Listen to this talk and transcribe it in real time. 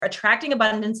Attracting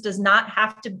abundance does not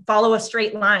have to follow a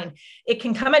straight line. It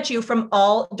can come at you from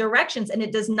all directions, and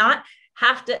it does not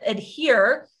have to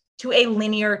adhere to a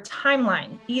linear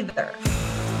timeline either.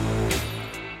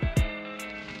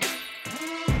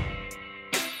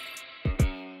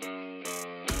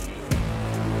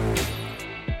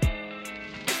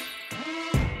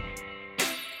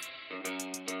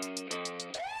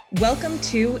 Welcome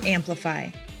to Amplify.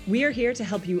 We are here to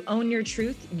help you own your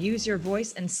truth, use your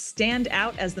voice, and stand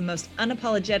out as the most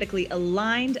unapologetically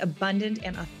aligned, abundant,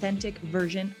 and authentic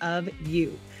version of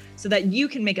you, so that you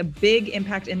can make a big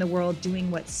impact in the world doing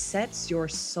what sets your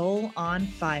soul on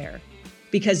fire.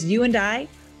 Because you and I,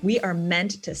 we are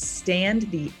meant to stand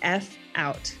the F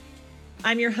out.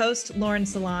 I'm your host, Lauren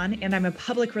Salon, and I'm a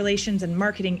public relations and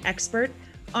marketing expert,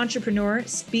 entrepreneur,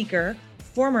 speaker,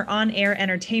 former on-air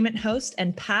entertainment host,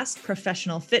 and past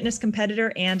professional fitness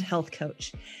competitor and health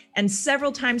coach. And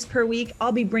several times per week,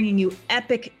 I'll be bringing you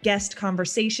epic guest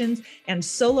conversations and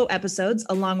solo episodes,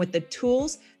 along with the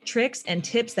tools, tricks, and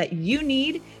tips that you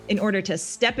need in order to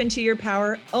step into your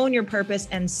power, own your purpose,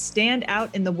 and stand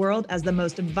out in the world as the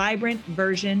most vibrant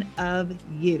version of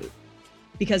you.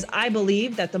 Because I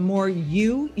believe that the more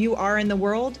you are in the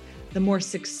world, the more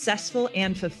successful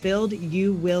and fulfilled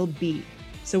you will be.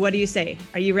 So what do you say?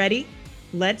 Are you ready?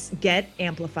 Let's get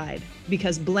amplified,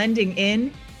 because blending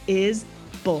in is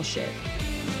bullshit.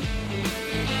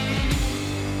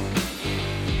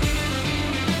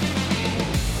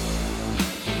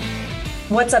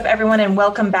 What's up, everyone, and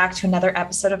welcome back to another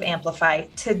episode of Amplify.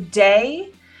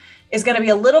 Today is going to be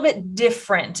a little bit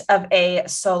different of a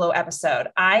solo episode.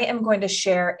 I am going to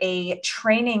share a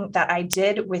training that I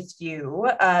did with you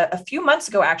a few months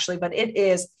ago, actually, but it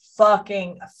is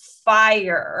fucking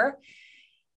fire.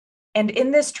 And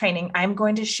in this training, I'm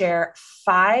going to share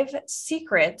 5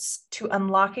 secrets to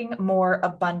unlocking more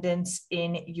abundance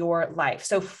in your life.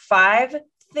 So 5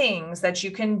 things that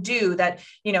you can do that,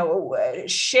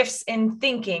 shifts in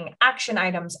thinking, action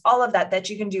items, all of that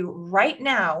you can do right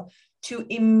now to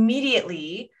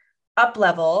immediately up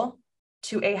level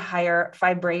to a higher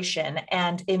vibration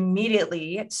and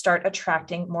immediately start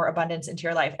attracting more abundance into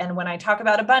your life. And when I talk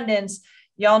about abundance,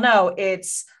 y'all know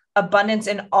it's abundance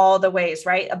in all the ways,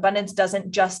 right? Abundance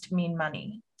doesn't just mean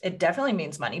money. It definitely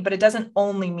means money, but it doesn't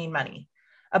only mean money.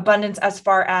 Abundance as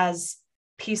far as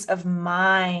peace of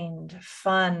mind,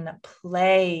 fun,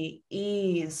 play,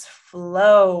 ease,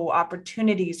 flow,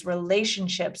 opportunities,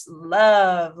 relationships,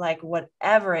 love, like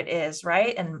whatever it is,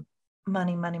 right? And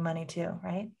money too,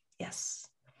 right? Yes.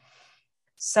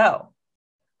 So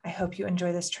I hope you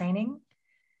enjoy this training,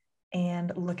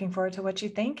 and looking forward to what you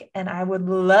think. And I would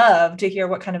love to hear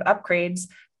what kind of upgrades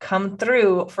come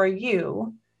through for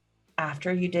you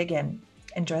after you dig in.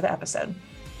 Enjoy the episode.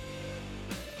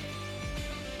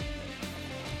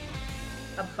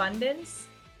 Abundance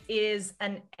is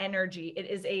an energy. It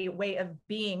is a way of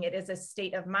being. It is a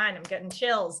state of mind. I'm getting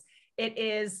chills.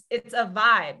 It's a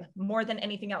vibe more than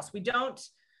anything else. We don't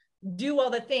do all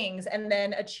the things and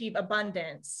then achieve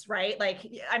abundance, right?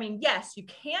 Yes, you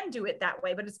can do it that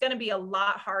way, but it's going to be a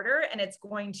lot harder and it's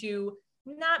going to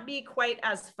not be quite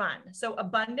as fun. So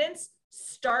abundance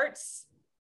starts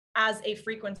as a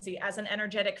frequency, as an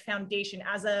energetic foundation,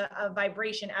 as a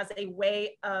vibration, as a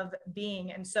way of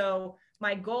being. And so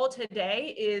my goal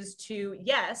today is to,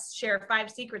 yes, share 5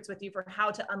 secrets with you for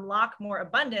how to unlock more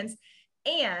abundance.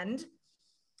 And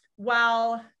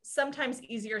while sometimes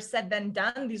easier said than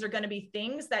done, these are going to be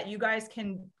things that you guys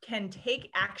can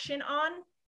take action on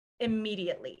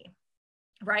immediately,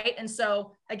 right? And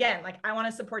so again, I want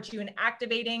to support you in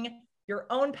activating your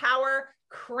own power,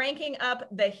 cranking up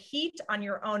the heat on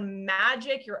your own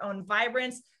magic, your own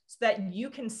vibrance, so that you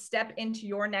can step into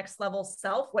your next level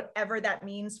self, whatever that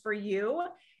means for you.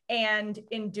 And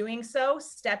in doing so,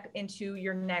 step into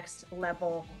your next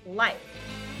level life.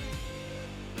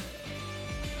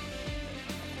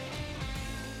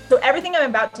 So everything I'm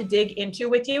about to dig into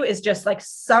with you is just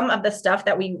some of the stuff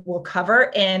that we will cover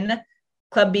in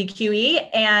Club BQE,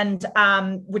 and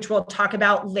which we'll talk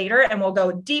about later, and we'll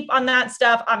go deep on that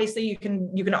stuff. Obviously, you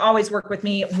can always work with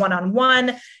me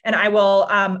one-on-one, and I will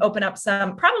open up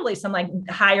probably some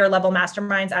higher level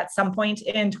masterminds at some point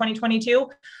in 2022.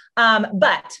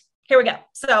 But here we go.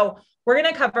 So we're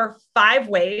going to cover 5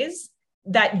 ways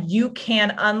that you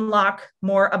can unlock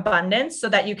more abundance so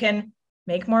that you can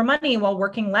make more money while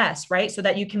working less, right? So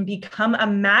that you can become a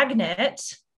magnet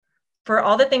for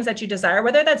all the things that you desire,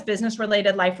 whether that's business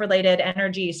related, life related,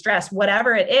 energy, stress,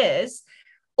 whatever it is,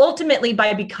 ultimately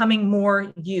by becoming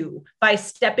more you, by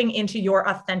stepping into your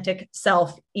authentic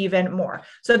self even more.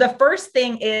 So the first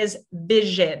thing is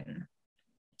vision.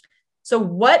 So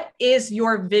what is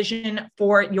your vision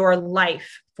for your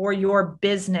life, for your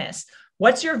business?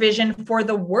 What's your vision for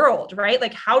the world, right?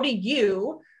 Like, how do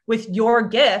you, with your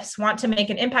gifts, want to make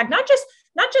an impact, not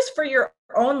just for your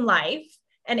own life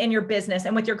and in your business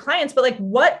and with your clients, but like,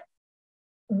 what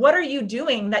are you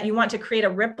doing that you want to create a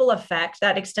ripple effect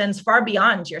that extends far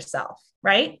beyond yourself,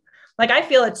 right? Like, I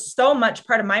feel it's so much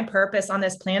part of my purpose on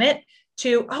this planet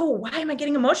to, why am I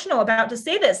getting emotional about to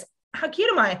say this? How cute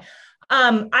am I?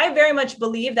 I very much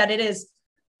believe that it is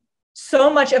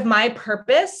so much of my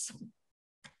purpose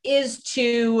is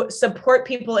to support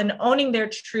people in owning their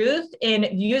truth, in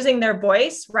using their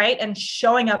voice, right? And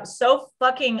showing up so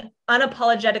fucking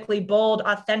unapologetically bold,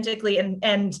 authentically,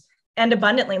 and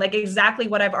abundantly, like exactly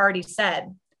what I've already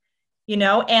said,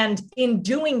 and in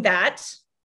doing that,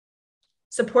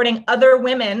 supporting other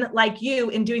women like you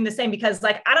in doing the same, because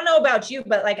like, I don't know about you,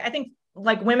 but like, I think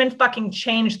like women fucking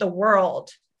change the world,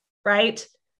 right?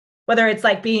 Whether it's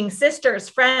like being sisters,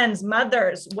 friends,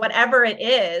 mothers, whatever it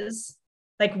is,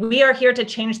 like we are here to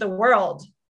change the world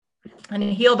and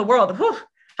heal the world. Whew.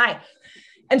 Hi.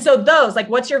 And so those, like,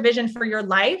 what's your vision for your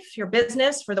life, your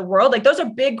business, for the world? Like, those are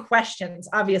big questions,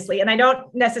 obviously. And I don't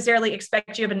necessarily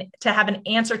expect you to have an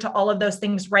answer to all of those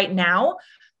things right now,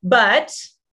 but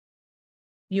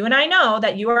you and I know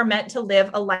that you are meant to live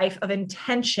a life of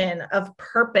intention, of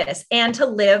purpose, and to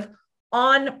live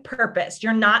on purpose.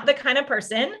 You're not the kind of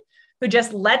person who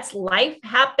just lets life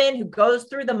happen, who goes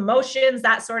through the motions,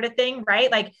 that sort of thing,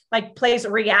 right? Like plays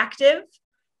reactive.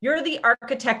 You're the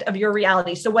architect of your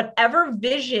reality. So whatever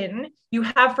vision you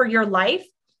have for your life,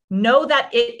 know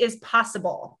that it is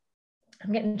possible.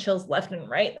 I'm getting chills left and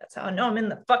right. That's how I know I'm in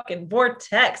the fucking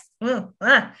vortex.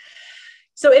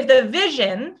 So if the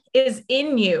vision is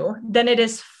in you, then it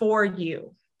is for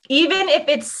you. Even if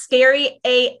it's scary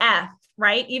AF,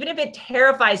 right? Even if it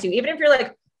terrifies you, even if you're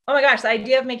like, oh my gosh, the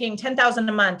idea of making 10,000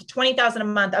 a month, 20,000 a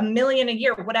month, $1 million a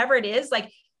year, whatever it is,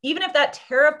 like, even if that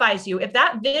terrifies you, if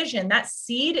that vision, that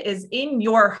seed is in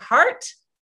your heart,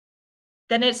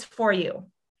 then it's for you.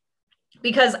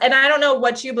 Because, and I don't know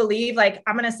what you believe, like,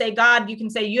 I'm going to say God, you can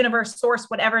say universe, source,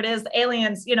 whatever it is, the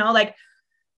aliens, like,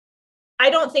 I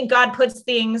don't think God puts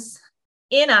things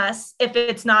in us if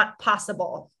it's not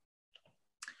possible.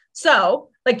 So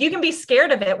like, you can be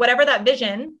scared of it, whatever that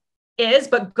vision is,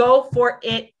 but go for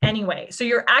it anyway. So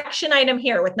your action item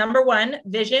here with number 1,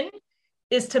 vision,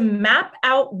 is to map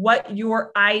out what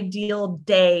your ideal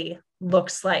day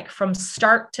looks like from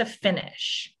start to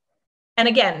finish. And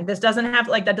again, this doesn't have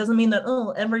like, that doesn't mean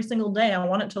that, every single day I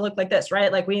want it to look like this,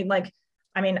 right? Like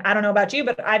I don't know about you,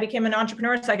 but I became an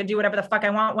entrepreneur so I could do whatever the fuck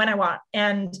I want when I want.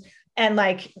 And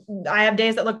like, I have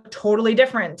days that look totally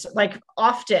different, like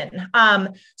often.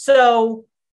 So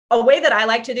a way that I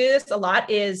like to do this a lot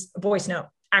is voice note.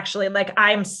 Actually, like,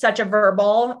 I'm such a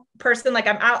verbal person. Like,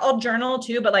 I'll journal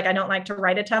too, but like, I don't like to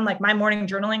write a ton. Like, my morning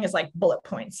journaling is like bullet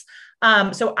points.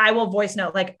 So I will voice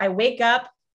note. Like, I wake up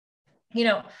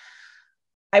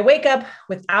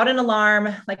without an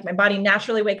alarm. Like, my body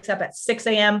naturally wakes up at 6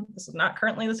 a.m. This is not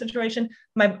currently the situation.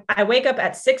 I wake up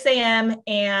at 6 a.m.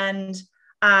 and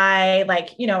I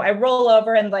I roll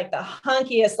over, and like the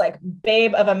hunkiest like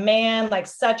babe of a man, like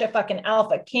such a fucking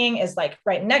alpha king, is like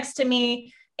right next to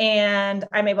me. And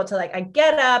I'm able to I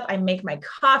get up, I make my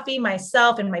coffee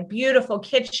myself in my beautiful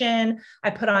kitchen.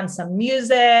 I put on some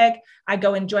music. I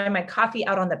go enjoy my coffee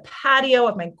out on the patio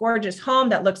of my gorgeous home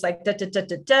that looks like da, da, da,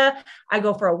 da, da. I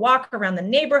go for a walk around the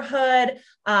neighborhood.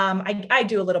 I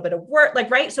do a little bit of work,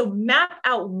 right? So map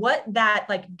out what that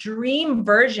dream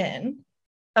version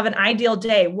of an ideal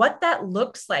day, what that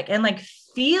looks like, and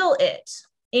feel it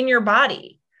in your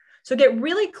body. So get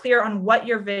really clear on what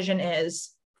your vision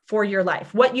is for your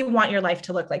life, what you want your life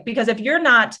to look like. Because if you're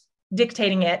not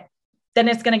dictating it, then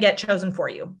it's going to get chosen for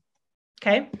you.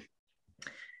 Okay.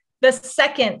 The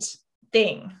second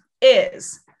thing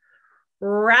is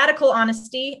radical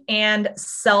honesty and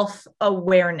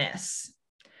self-awareness.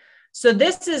 So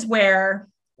this is where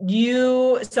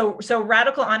so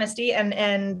radical honesty,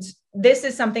 and this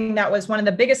is something that was one of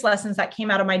the biggest lessons that came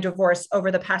out of my divorce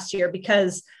over the past year,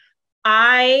 because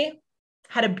I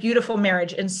had a beautiful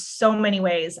marriage in so many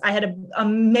ways. I had an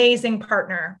amazing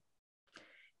partner.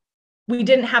 We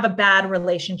didn't have a bad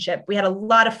relationship. We had a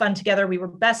lot of fun together. We were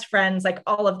best friends,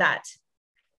 all of that.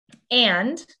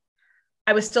 And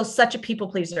I was still such a people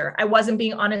pleaser. I wasn't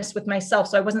being honest with myself.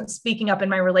 So I wasn't speaking up in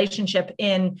my relationship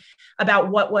about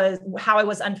how I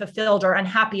was unfulfilled or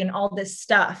unhappy and all this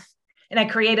stuff. And I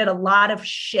created a lot of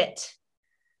shit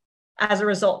as a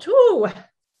result.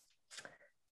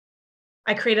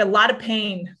 I created a lot of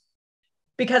pain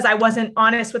because I wasn't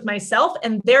honest with myself,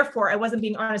 and therefore I wasn't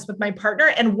being honest with my partner.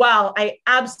 And while I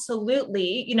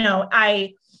absolutely,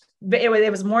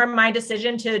 it was more my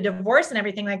decision to divorce and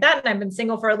everything like that. And I've been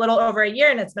single for a little over a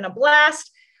year and it's been a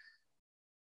blast.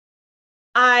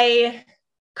 I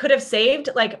could have saved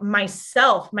like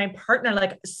myself, my partner,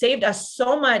 like saved us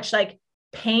so much like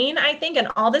pain, I think, and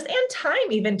all this, and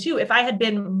time even too, if I had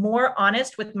been more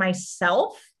honest with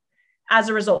myself as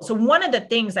a result. So one of the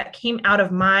things that came out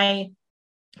of my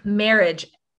marriage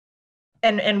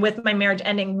and with my marriage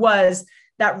ending was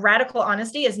that radical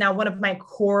honesty is now one of my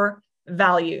core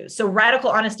values. So radical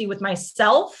honesty with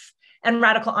myself and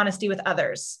radical honesty with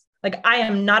others. Like I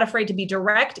am not afraid to be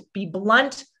direct, be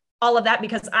blunt, all of that,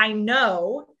 because I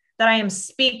know that I am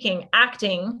speaking,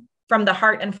 acting from the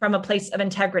heart and from a place of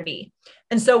integrity.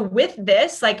 And so with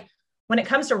this, like when it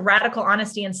comes to radical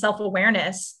honesty and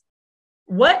self-awareness,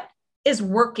 what is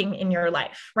working in your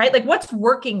life, right? Like what's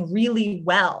working really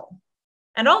well?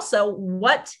 And also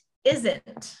what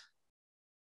isn't?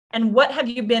 And what have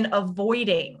you been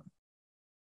avoiding?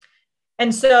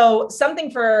 And so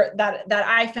something for that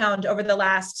I found over the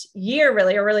last year,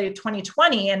 really, or really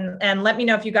 2020, and let me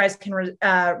know if you guys can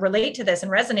relate to this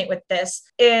and resonate with this,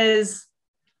 is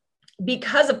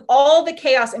because of all the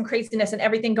chaos and craziness and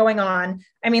everything going on.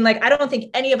 I mean, like, I don't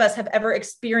think any of us have ever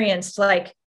experienced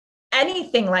like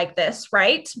anything like this,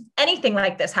 right? Anything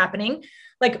like this happening,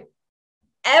 like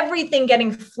everything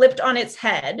getting flipped on its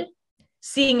head,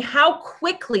 seeing how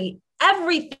quickly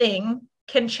everything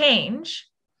can change,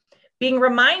 being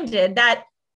reminded that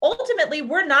ultimately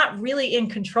we're not really in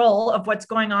control of what's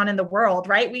going on in the world,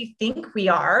 right? We think we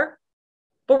are,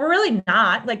 but we're really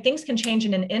not. Like things can change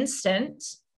in an instant.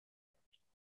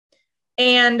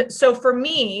 And so for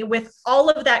me, with all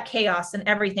of that chaos and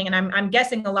everything, and I'm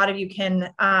guessing a lot of you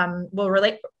will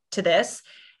relate to this,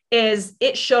 is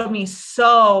it showed me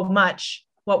so much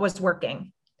what was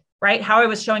working, right? How I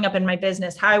was showing up in my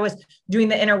business, how I was doing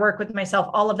the inner work with myself,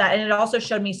 all of that. And it also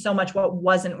showed me so much what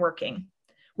wasn't working,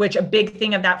 which a big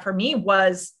thing of that for me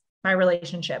was my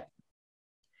relationship.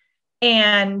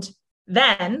 And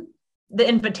then the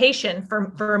invitation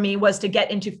for me was to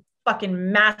get into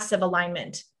fucking massive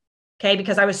alignment. Okay.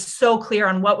 Because I was so clear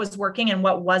on what was working and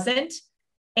what wasn't.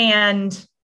 And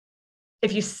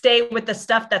if you stay with the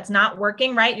stuff that's not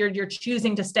working, right, you're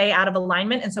choosing to stay out of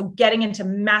alignment. And so getting into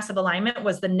massive alignment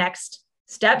was the next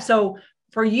step. So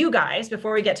for you guys,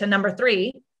 before we get to number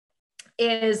 3,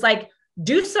 is like,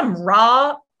 do some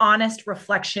raw, honest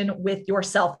reflection with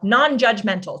yourself,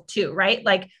 non-judgmental too, right?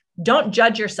 Like, don't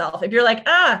judge yourself. If you're like,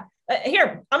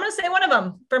 here, I'm going to say one of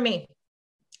them for me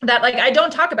that like, I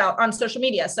don't talk about on social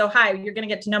media. So hi, you're going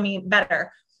to get to know me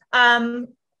better. So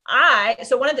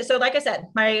like I said,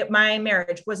 my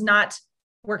marriage was not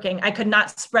working. I could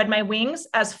not spread my wings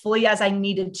as fully as I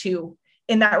needed to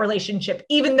in that relationship,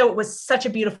 even though it was such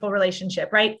a beautiful relationship,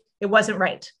 right? It wasn't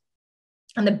right.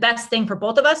 And the best thing for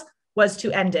both of us was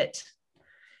to end it.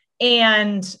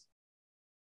 And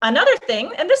another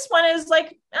thing, and this one is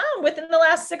like, within the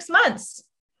last 6 months,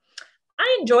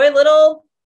 I enjoy a little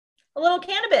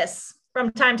cannabis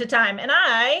from time to time. And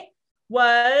I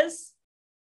was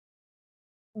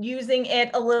using it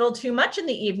a little too much in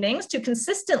the evenings, too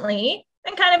consistently,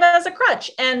 and kind of as a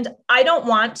crutch. And I don't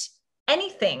want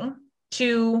anything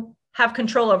to have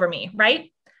control over me, right?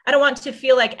 I don't want to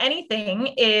feel like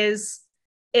anything is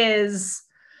getting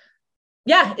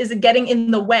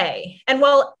in the way. And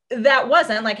well, that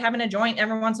wasn't like having a joint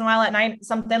every once in a while at night,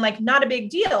 something like not a big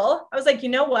deal. I was like, you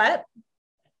know what?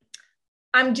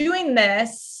 I'm doing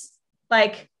this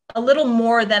like a little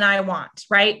more than I want,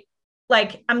 right?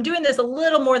 Like I'm doing this a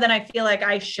little more than I feel like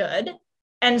I should.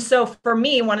 And so for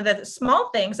me, one of the small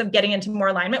things of getting into more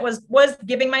alignment was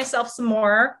giving myself some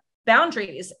more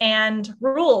boundaries and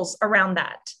rules around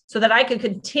that so that I could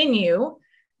continue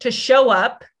to show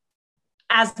up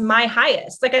as my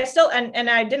highest. Like I still, and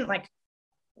I didn't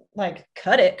like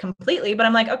cut it completely, but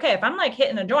I'm like, okay, if I'm like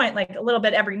hitting a joint like a little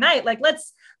bit every night, like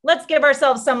let's give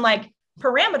ourselves some like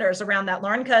parameters around that,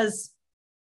 Lauren, because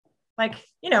like,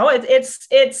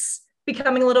 it's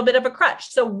becoming a little bit of a crutch.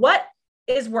 So what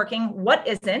is working, what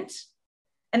isn't,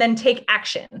 and then take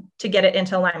action to get it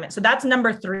into alignment. So that's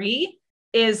number 3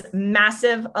 is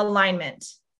massive alignment.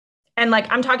 And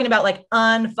like, I'm talking about like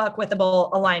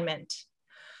unfuckwithable alignment.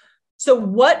 So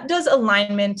what does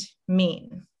alignment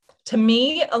mean? To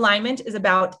me, alignment is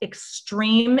about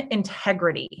extreme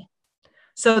integrity.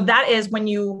 So that is when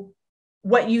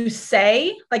what you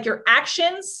say, like your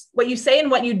actions, what you say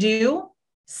and what you do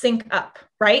sync up,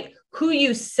 right? Who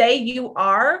you say you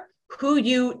are, who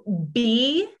you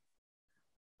be,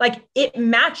 like it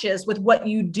matches with what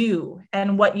you do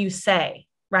and what you say,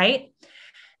 right?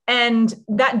 And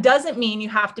that doesn't mean you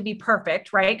have to be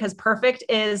perfect, right? Because perfect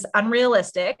is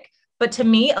unrealistic. But to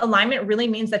me, alignment really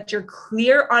means that you're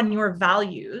clear on your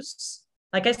values.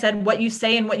 Like I said, what you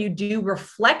say and what you do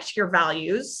reflect your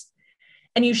values,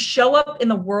 and you show up in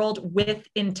the world with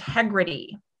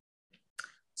integrity.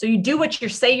 So you do what you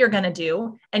say you're going to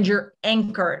do, and you're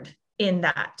anchored in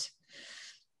that.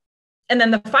 And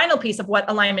then the final piece of what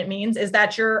alignment means is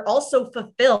that you're also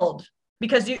fulfilled,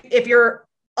 because if you're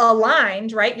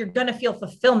aligned, right, you're going to feel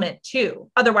fulfillment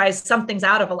too. Otherwise, something's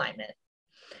out of alignment.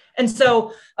 And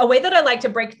so a way that I like to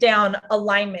break down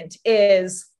alignment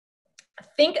is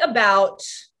think about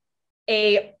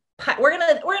a pipe. We're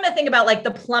going to think about like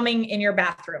the plumbing in your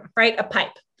bathroom, right? A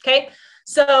pipe. Okay.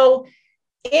 So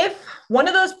if one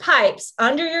of those pipes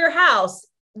under your house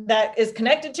that is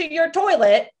connected to your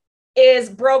toilet is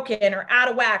broken or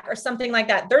out of whack or something like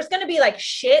that, there's going to be like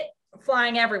shit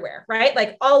flying everywhere, right?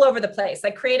 Like all over the place,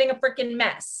 like creating a freaking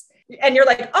mess. And you're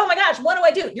like, oh my gosh, what do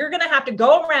I do? You're going to have to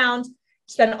go around,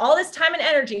 spend all this time and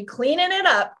energy cleaning it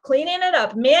up,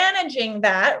 managing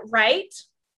that, right?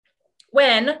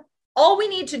 When all we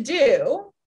need to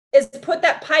do is put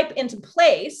that pipe into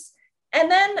place,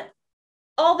 and then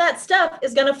all that stuff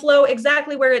is going to flow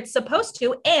exactly where it's supposed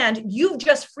to. And you've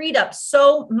just freed up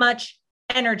so much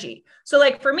energy. So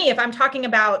like for me, if I'm talking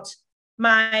about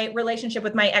my relationship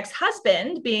with my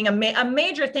ex-husband being a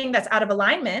major thing that's out of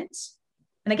alignment,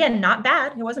 and again, not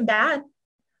bad, it wasn't bad,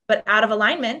 but out of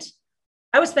alignment,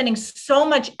 I was spending so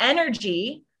much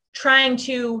energy trying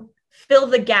to fill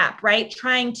the gap, right?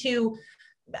 Trying to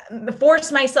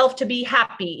force myself to be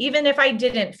happy, even if I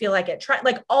didn't feel like it,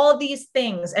 like all these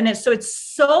things. And it's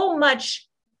so much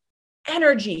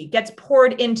energy gets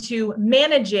poured into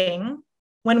managing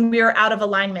when we're out of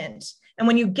alignment. And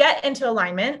when you get into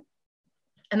alignment,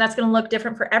 and that's going to look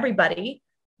different for everybody,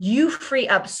 you free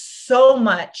up so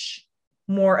much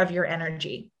more of your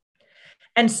energy.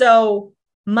 And so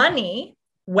money,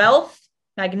 wealth,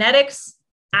 magnetics,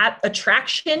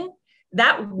 attraction,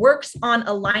 that works on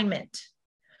alignment.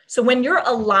 So when you're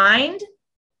aligned,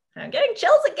 I'm getting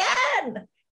chills again.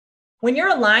 When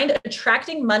you're aligned,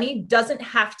 attracting money doesn't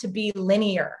have to be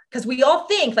linear, because we all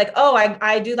think like, oh,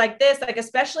 I do like this, like,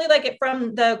 especially like it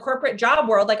from the corporate job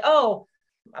world, like, oh,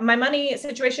 my money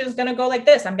situation is going to go like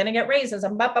this. I'm going to get raises.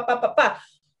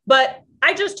 But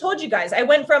I just told you guys, I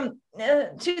went from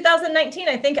 2019,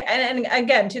 I think, and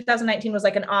again, 2019 was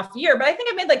like an off year, but I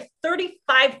think I made like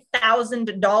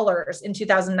 $35,000 in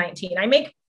 2019. I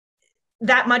make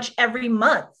that much every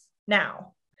month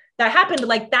now. That happened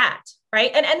like that,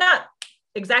 right? And not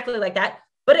exactly like that,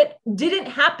 but it didn't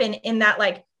happen in that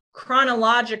like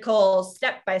chronological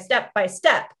step by step by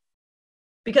step.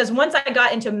 Because once I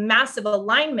got into massive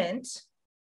alignment,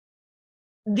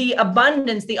 the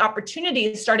abundance, the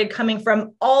opportunities started coming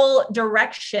from all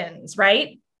directions,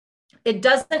 right? It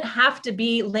doesn't have to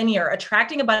be linear.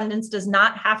 Attracting abundance does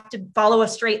not have to follow a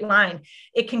straight line.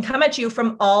 It can come at you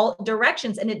from all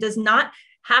directions, and it does not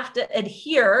have to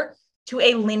adhere to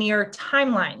a linear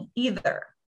timeline either.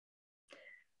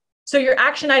 So your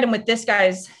action item with this,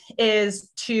 guys,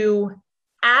 is to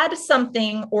add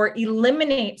something or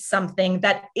eliminate something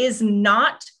that is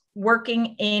not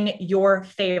working in your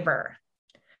favor.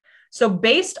 So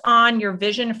based on your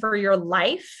vision for your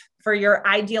life, for your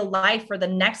ideal life, for the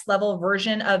next level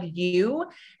version of you,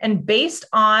 and based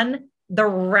on the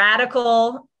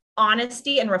radical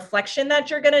honesty and reflection that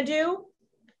you're going to do,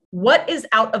 what is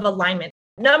out of alignment?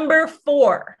 Number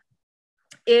 4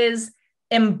 is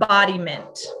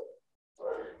embodiment.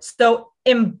 So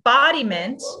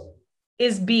embodiment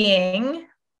is being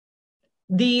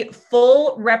the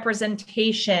full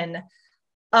representation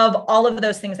of all of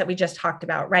those things that we just talked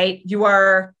about, right?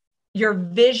 Your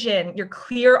vision, you're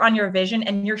clear on your vision,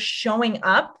 and you're showing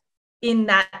up in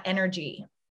that energy.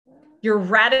 You're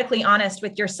radically honest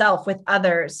with yourself, with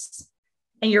others,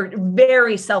 and you're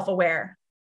very self-aware.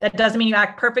 That doesn't mean you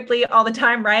act perfectly all the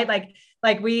time, right?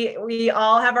 Like we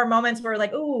all have our moments where we're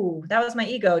like, ooh, that was my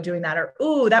ego doing that, or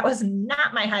ooh, that was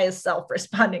not my highest self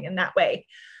responding in that way.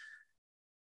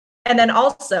 And then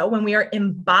also when we are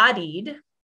embodied,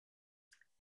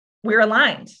 we're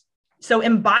aligned. So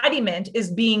embodiment is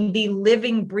being the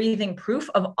living, breathing proof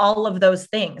of all of those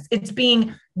things. It's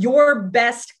being your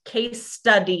best case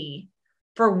study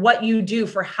for what you do,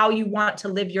 for how you want to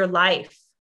live your life.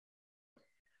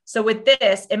 So with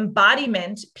this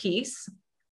embodiment piece,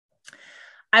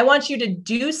 I want you to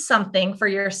do something for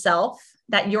yourself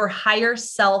that your higher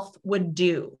self would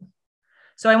do.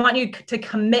 So I want you to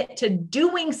commit to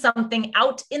doing something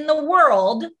out in the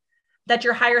world that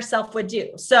your higher self would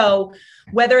do. So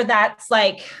whether that's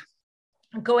like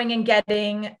going and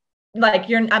getting like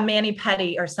you're a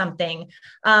mani-pedi or something,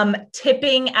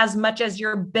 tipping as much as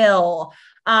your bill,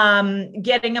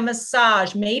 getting a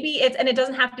massage. Maybe and it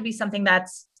doesn't have to be something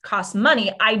that's costs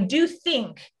money. I do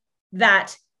think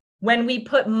that when we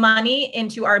put money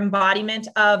into our embodiment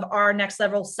of our next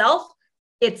level self,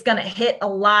 it's going to hit a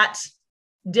lot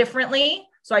differently.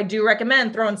 So I do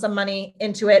recommend throwing some money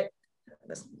into it.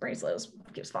 This bracelet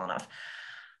keeps falling off,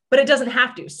 but it doesn't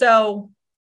have to. So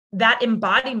that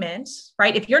embodiment,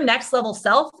 right? If your next level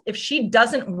self, if she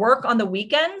doesn't work on the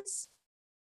weekends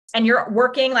and you're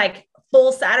working like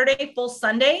full Saturday, full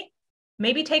Sunday,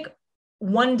 maybe take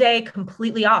one day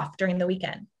completely off during the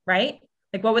weekend, right?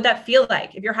 Like, what would that feel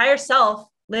like? If your higher self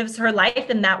lives her life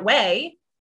in that way,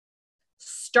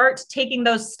 start taking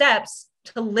those steps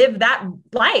to live that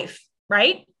life,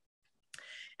 right?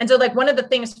 And so like one of the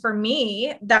things for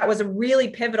me that was really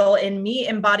pivotal in me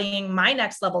embodying my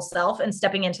next level self and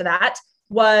stepping into that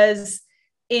was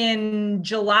in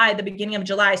July, the beginning of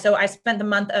July. So I spent the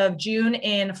month of June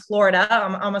in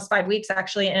Florida, almost 5 weeks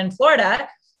actually in Florida.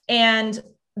 And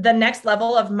the next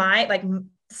level of my like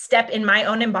step in my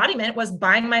own embodiment was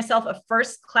buying myself a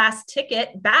first class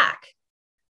ticket back,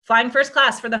 flying first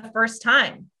class for the first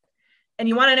time. And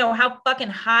you want to know how fucking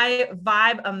high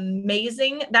vibe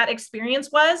amazing that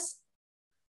experience was?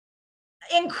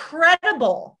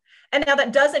 Incredible. And now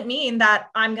that doesn't mean that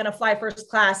I'm going to fly first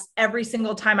class every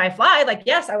single time I fly. Like,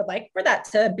 yes, I would like for that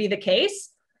to be the case,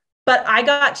 but I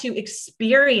got to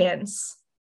experience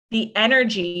the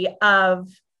energy of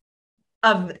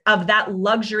that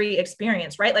luxury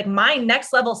experience, right? Like my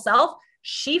next level self,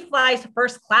 she flies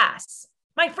first class.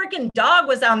 My freaking dog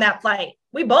was on that flight.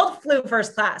 We both flew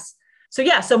first class. So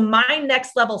yeah, so my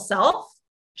next level self,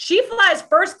 she flies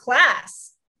first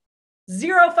class,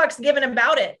 0 fucks given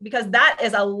about it, because that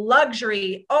is a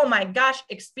luxury, oh my gosh,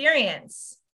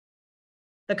 experience.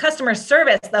 The customer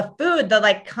service, the food, the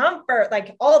like comfort,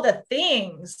 like all the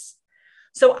things.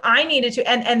 So I needed to,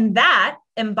 and that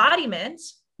embodiment,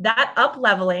 that up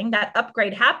leveling, that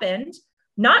upgrade happened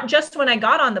not just when I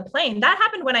got on the plane. That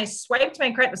happened when I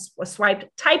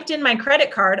typed in my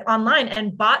credit card online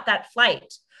and bought that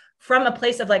flight from a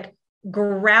place of like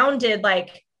grounded,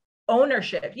 like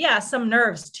ownership. Yeah, some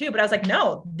nerves too, but I was like,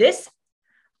 no,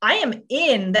 I am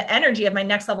in the energy of my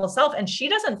next level self. And she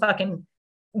doesn't fucking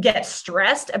get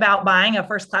stressed about buying a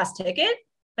first class ticket.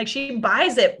 Like she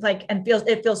buys it like, and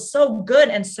it feels so good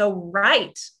and so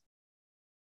right.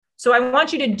 So I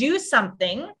want you to do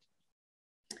something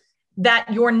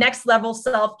that your next level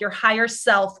self, your higher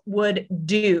self would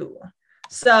do.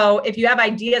 So if you have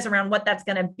ideas around what that's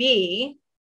going to be,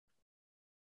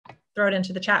 throw it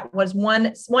into the chat. Was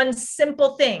one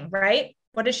simple thing, right?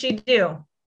 What does she do?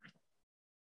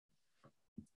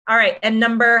 All right. And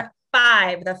number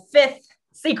 5, the 5th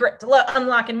secret to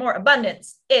unlocking more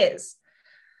abundance is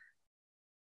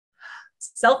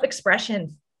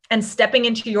self-expression and stepping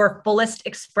into your fullest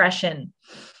expression.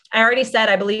 I already said,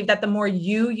 I believe that the more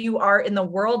you are in the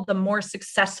world, the more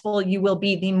successful you will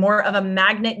be, the more of a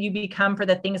magnet you become for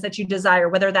the things that you desire,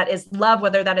 whether that is love,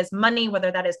 whether that is money,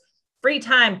 whether that is free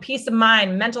time, peace of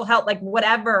mind, mental health, like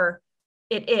whatever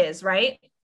it is, right?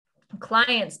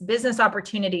 Clients, business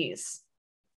opportunities.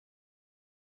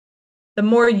 The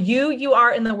more you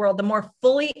are in the world, the more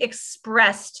fully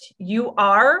expressed you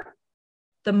are,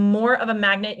 the more of a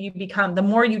magnet you become, the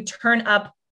more you turn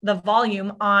up the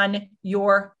volume on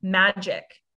your magic.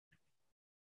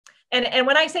 And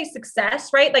when I say success,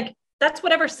 right? Like that's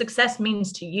whatever success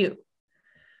means to you.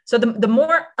 So the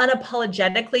more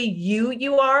unapologetically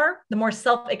you are, the more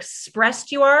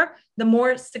self-expressed you are, the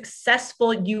more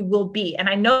successful you will be. And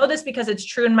I know this because it's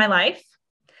true in my life.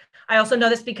 I also know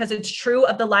this because it's true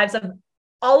of the lives of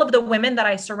all of the women that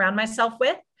I surround myself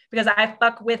with, because I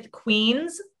fuck with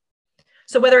queens.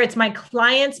 So whether it's my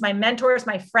clients, my mentors,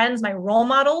 my friends, my role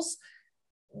models,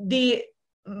 the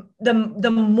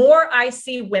more I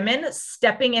see women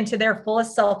stepping into their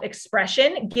fullest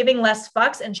self-expression, giving less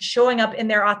fucks and showing up in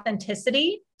their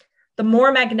authenticity, the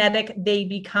more magnetic they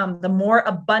become, the more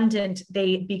abundant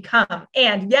they become.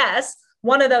 And yes,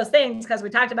 one of those things, because we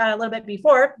talked about it a little bit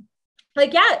before,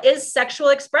 like, yeah, is sexual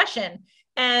expression.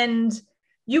 And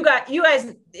you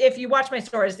guys, if you watch my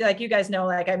stories, like you guys know,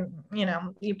 like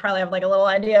you probably have like a little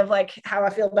idea of like how I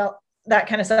feel about that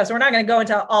kind of stuff. So we're not going to go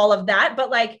into all of that, but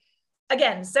like,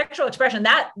 again, sexual expression,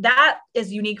 that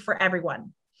is unique for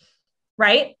everyone,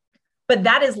 right? But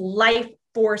that is life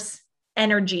force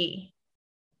energy.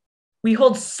 We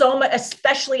hold so much,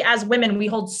 especially as women, we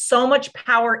hold so much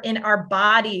power in our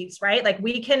bodies, right? Like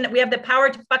we have the power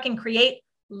to fucking create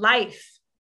life.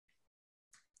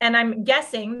 And I'm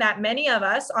guessing that many of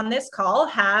us on this call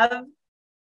have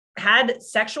had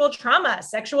sexual trauma,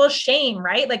 sexual shame,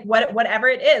 right? Like whatever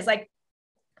it is, like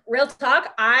real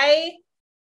talk. I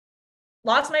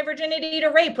lost my virginity to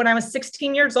rape when I was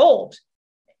 16 years old.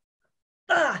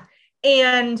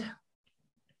 And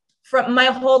from my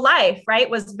whole life, right,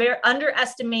 was very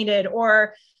underestimated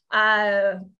or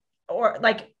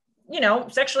like,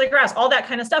 sexually harassed, all that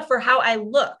kind of stuff for how I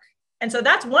look. And so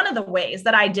that's one of the ways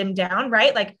that I dimmed down,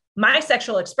 right? Like my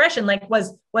sexual expression, like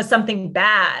was something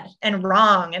bad and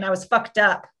wrong. And I was fucked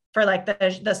up for like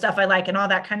the stuff I like and all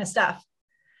that kind of stuff.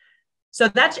 So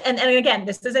that's, and again,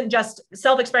 this isn't just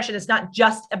self-expression. It's not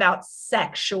just about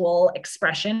sexual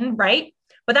expression, right?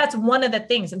 But that's one of the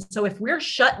things. And so if we're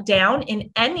shut down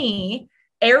in any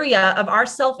area of our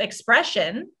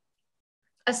self-expression,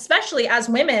 especially as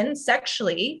women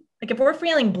sexually, like if we're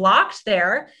feeling blocked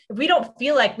there, if we don't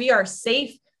feel like we are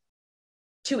safe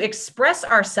to express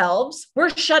ourselves, we're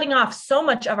shutting off so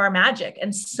much of our magic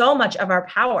and so much of our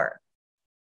power.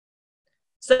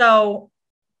 So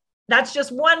that's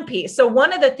just one piece. So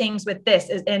one of the things with this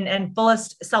is in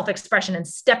fullest self-expression and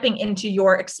stepping into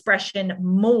your expression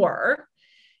more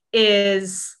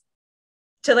is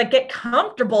to like get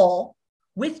comfortable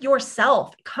with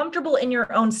yourself, comfortable in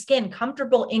your own skin,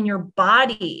 comfortable in your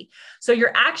body. So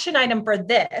your action item for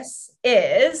this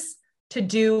is to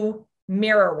do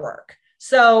mirror work.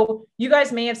 So you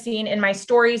guys may have seen in my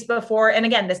stories before, and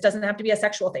again, this doesn't have to be a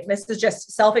sexual thing. This is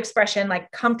just self-expression,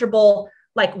 like comfortable,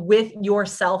 like with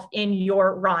yourself in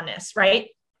your rawness, right?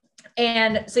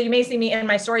 And so you may see me in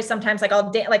my stories sometimes, like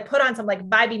I'll like put on some like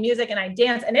vibey music and I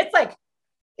dance, and it's like,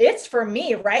 it's for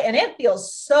me, right? And it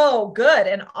feels so good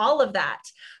and all of that.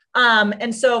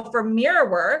 And so for mirror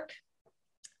work,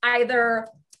 either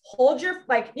hold your,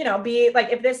 like, be like,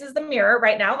 if this is the mirror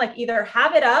right now, like either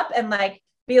have it up and like,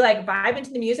 be like vibe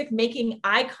into the music, making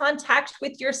eye contact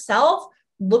with yourself,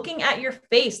 looking at your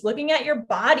face, looking at your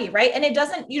body, right? And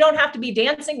you don't have to be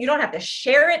dancing. You don't have to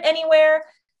share it anywhere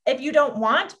if you don't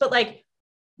want, but like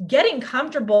getting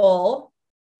comfortable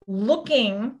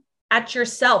looking at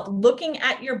yourself, looking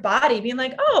at your body, being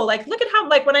like, oh, like, look at how,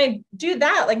 like, when I do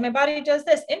that, like my body does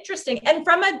this, interesting. And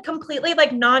from a completely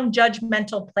like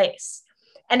non-judgmental place.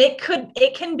 And it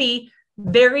can be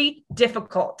very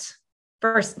difficult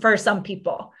for some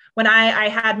people. When I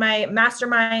had my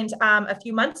mastermind a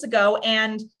few months ago,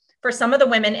 and for some of the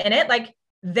women in it, like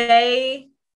they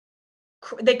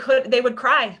would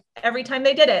cry every time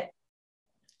they did it,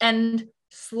 and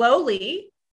slowly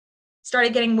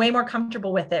started getting way more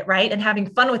comfortable with it, right? And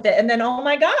having fun with it. And then, oh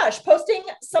my gosh, posting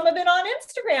some of it on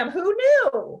Instagram. Who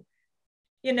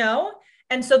knew?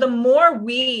 And so the more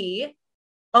we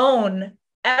own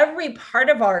every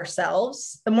part of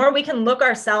ourselves, the more we can look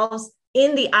ourselves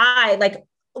in the eye, like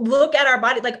look at our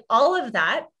body, like all of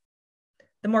that,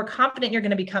 the more confident you're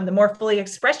going to become, the more fully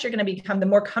expressed you're going to become, the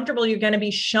more comfortable you're going to be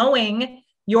showing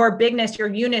your bigness, your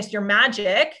you-ness, your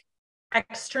magic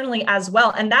externally as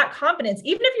well. And that confidence,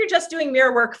 even if you're just doing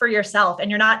mirror work for yourself and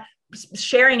you're not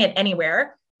sharing it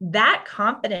anywhere, that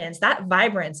confidence, that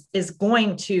vibrance is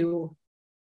going to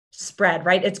spread,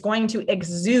 right? It's going to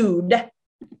exude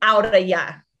out of you.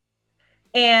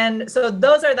 And so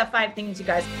those are the 5 things, you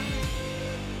guys.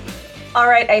 All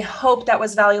right. I hope that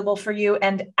was valuable for you.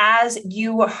 And as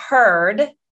you heard,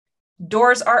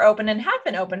 doors are open and have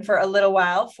been open for a little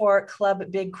while for Club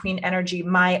Big Queen Energy,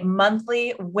 my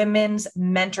monthly women's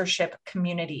mentorship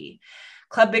community.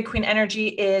 Club Big Queen Energy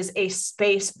is a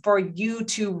space for you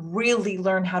to really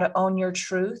learn how to own your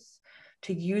truth,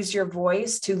 to use your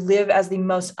voice, to live as the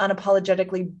most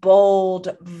unapologetically bold,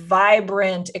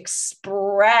 vibrant,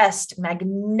 expressed,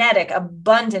 magnetic,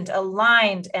 abundant,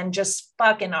 aligned, and just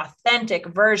fucking authentic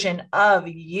version of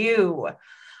you.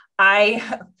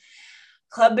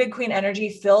 Club Big Queen Energy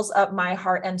fills up my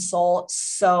heart and soul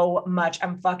so much.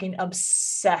 I'm fucking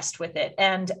obsessed with it.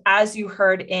 And as you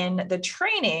heard in the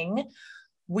training,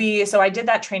 so I did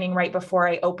that training right before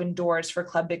I opened doors for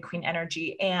Club Big Queen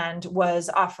Energy and was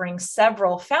offering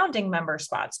several founding member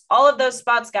spots. All of those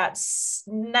spots got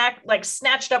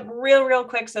snatched up real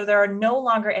quick. So there are no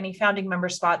longer any founding member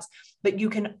spots, but you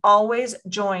can always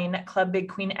join Club Big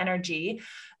Queen Energy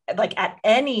like at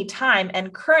any time.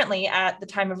 And currently at the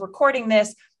time of recording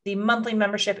this, the monthly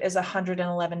membership is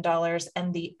 $111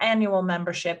 and the annual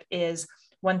membership is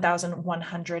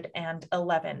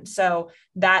 $1,111. So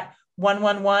that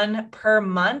 111 per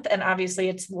month. And obviously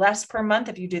it's less per month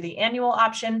if you do the annual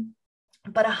option,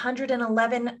 but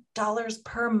 $111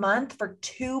 per month for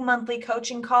 2 monthly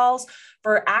coaching calls,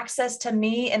 for access to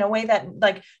me in a way that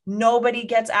like nobody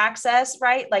gets access,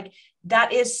 right? Like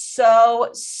that is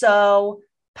so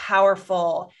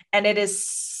powerful. And it is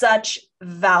such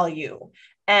value.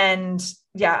 And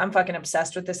yeah, I'm fucking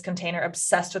obsessed with this container,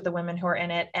 obsessed with the women who are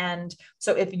in it. And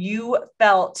so if you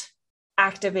felt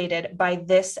activated by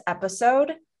this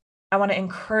episode, I want to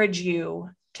encourage you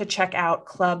to check out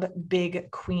Club Big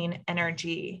Queen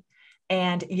Energy.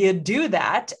 And you do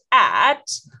that at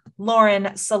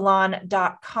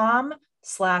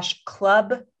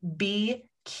laurensalon.com/club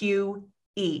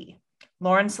BQE.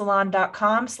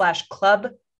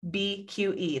 laurensalon.com/club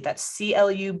BQE. That's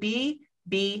CLUB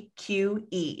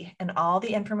BQE. And all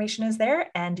the information is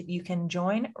there, and you can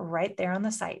join right there on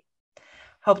the site.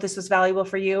 Hope this was valuable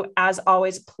for you. As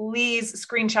always, please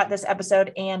screenshot this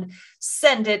episode and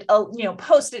send it,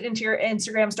 post it into your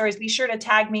Instagram stories. Be sure to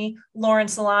tag me, Lauren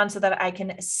Salon, so that I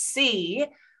can see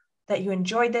that you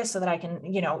enjoyed this, so that I can,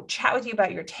 chat with you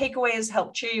about your takeaways,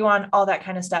 help cheer you on, all that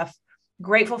kind of stuff.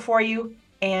 Grateful for you,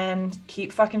 and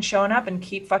keep fucking showing up and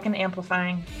keep fucking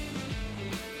amplifying.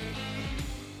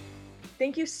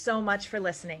 Thank you so much for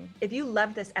listening. If you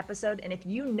loved this episode, and if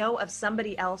you know of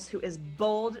somebody else who is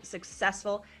bold,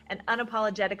 successful, and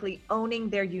unapologetically owning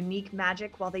their unique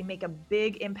magic while they make a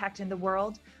big impact in the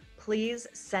world, please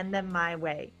send them my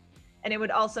way. And it would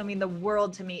also mean the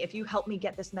world to me if you help me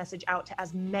get this message out to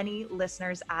as many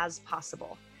listeners as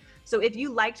possible. So if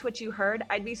you liked what you heard,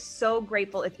 I'd be so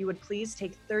grateful if you would please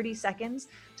take 30 seconds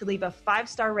to leave a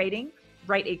 5-star rating,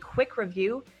 write a quick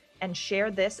review, and share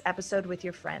this episode with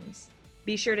your friends.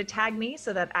 Be sure to tag me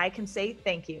so that I can say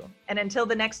thank you. And until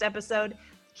the next episode,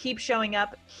 keep showing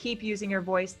up, keep using your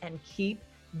voice, and keep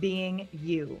being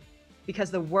you,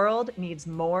 because the world needs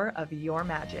more of your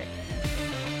magic.